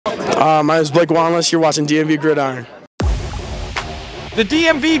My name is Blake Wanless. You're watching DMV Gridiron. The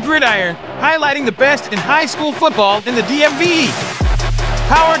DMV Gridiron, highlighting the best in high school football in the DMV.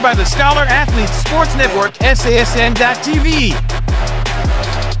 Powered by the Scholar Athletes Sports Network, SASN.TV.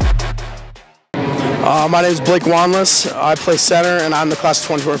 My name is Blake Wanless. I play center, and I'm the class of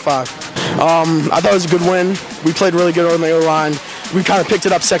 2025. I thought it was a good win. We played really good on the O-line. We kind of picked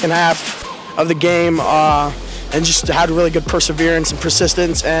it up second half of the game and just had really good perseverance and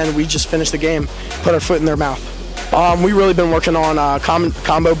persistence, and we just finished the game, put our foot in their mouth. We really been working on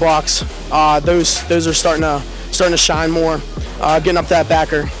combo blocks. Those are starting to shine more. Getting up that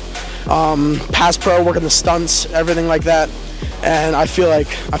backer, pass pro, working the stunts, everything like that. And I feel like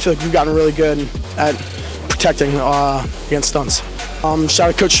we've gotten really good at protecting against stunts. Shout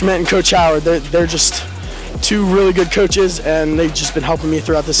out Coach Schmidt and Coach Howard. They're just two really good coaches, and they've just been helping me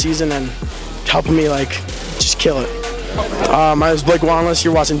throughout the season and helping me just kill it. My name is Blake Wanless.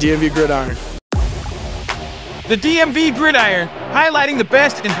 You're watching DMV Gridiron. The DMV Gridiron, highlighting the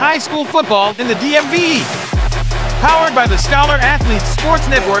best in high school football in the DMV. Powered by the Scholar Athletes Sports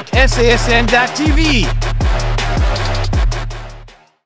Network, SASN.TV.